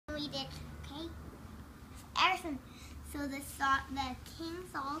this, okay? Everything. So the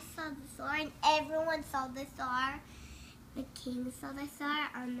kings all saw the star, and everyone saw the star. The king saw the star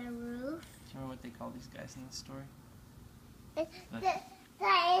on the roof. Do you remember what they call these guys in the story? The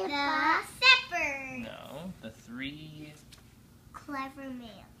shepherd. No, the three Clever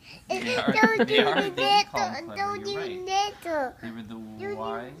man. They are they call them clever. You're right. They were the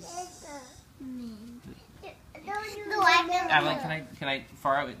wise. Aveline, can I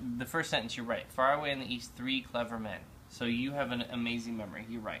far away, the first sentence, you're right. Far away in the east, 3 clever men. So you have an amazing memory.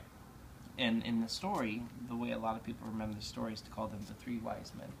 You're right. And in the story, the way a lot of people remember the story is to call them the 3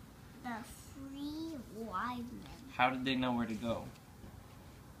 wise men. The 3 wise men. How did they know where to go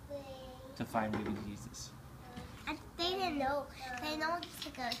to find baby Jesus? They didn't know. They know to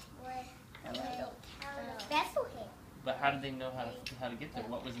go to Bethlehem. But how did they know how to get there?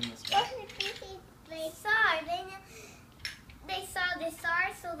 What was in the sky? They saw the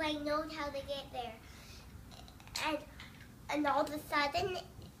star, so they know how to get there. And all of a sudden,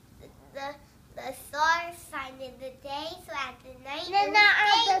 the star signed the day, so at the night it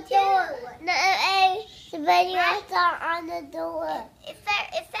was day 2. The bunny on the door. Is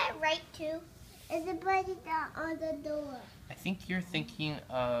that right too? Is the bunny on the door? I think you're thinking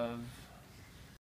of